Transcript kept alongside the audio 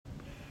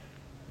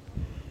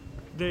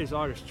Today is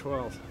August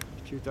 12th,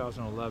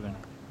 2011.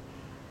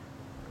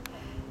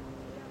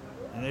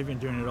 And they've been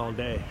doing it all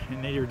day.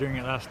 And they were doing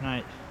it last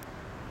night.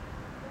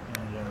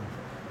 And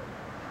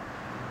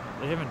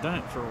they haven't done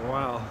it for a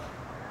while.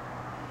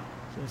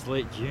 Since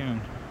late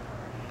June.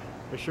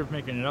 They're sure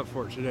making it up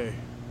for it today.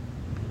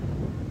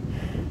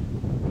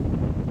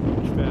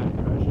 It's bad,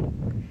 guys.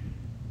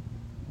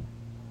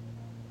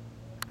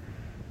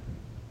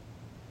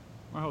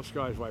 My whole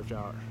sky's wiped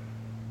out.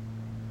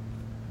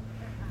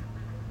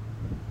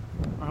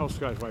 My whole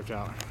sky's wiped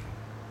out.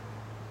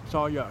 It's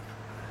all yuck.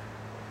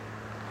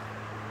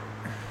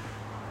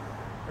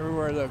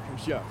 Everywhere I look,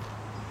 it's yuck.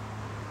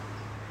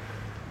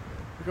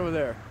 Look over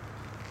there.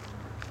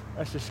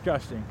 That's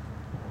disgusting.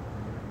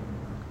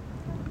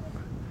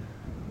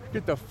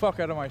 Get the fuck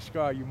out of my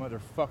sky, you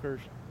motherfuckers.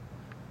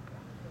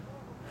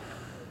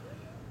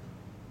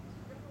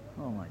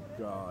 Oh my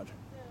god.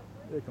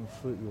 They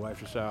completely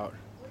wiped us out.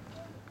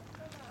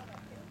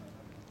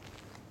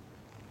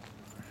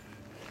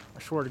 I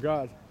swear to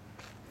God.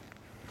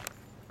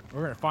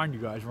 We're gonna find you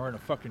guys and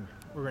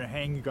we're gonna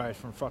hang you guys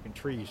from fucking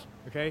trees.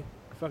 Okay?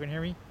 You fucking hear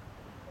me?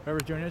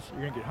 Whoever's doing this,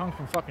 you're gonna get hung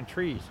from fucking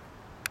trees.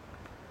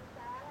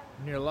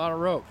 You need a lot of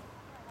rope.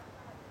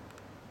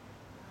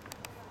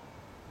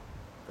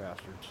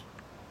 Bastards.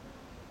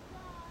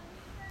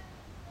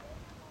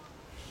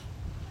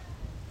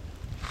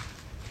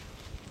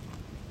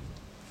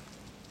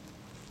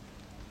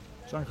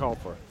 It's uncalled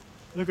for.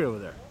 Look at over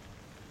there.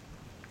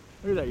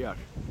 Look at that yuck.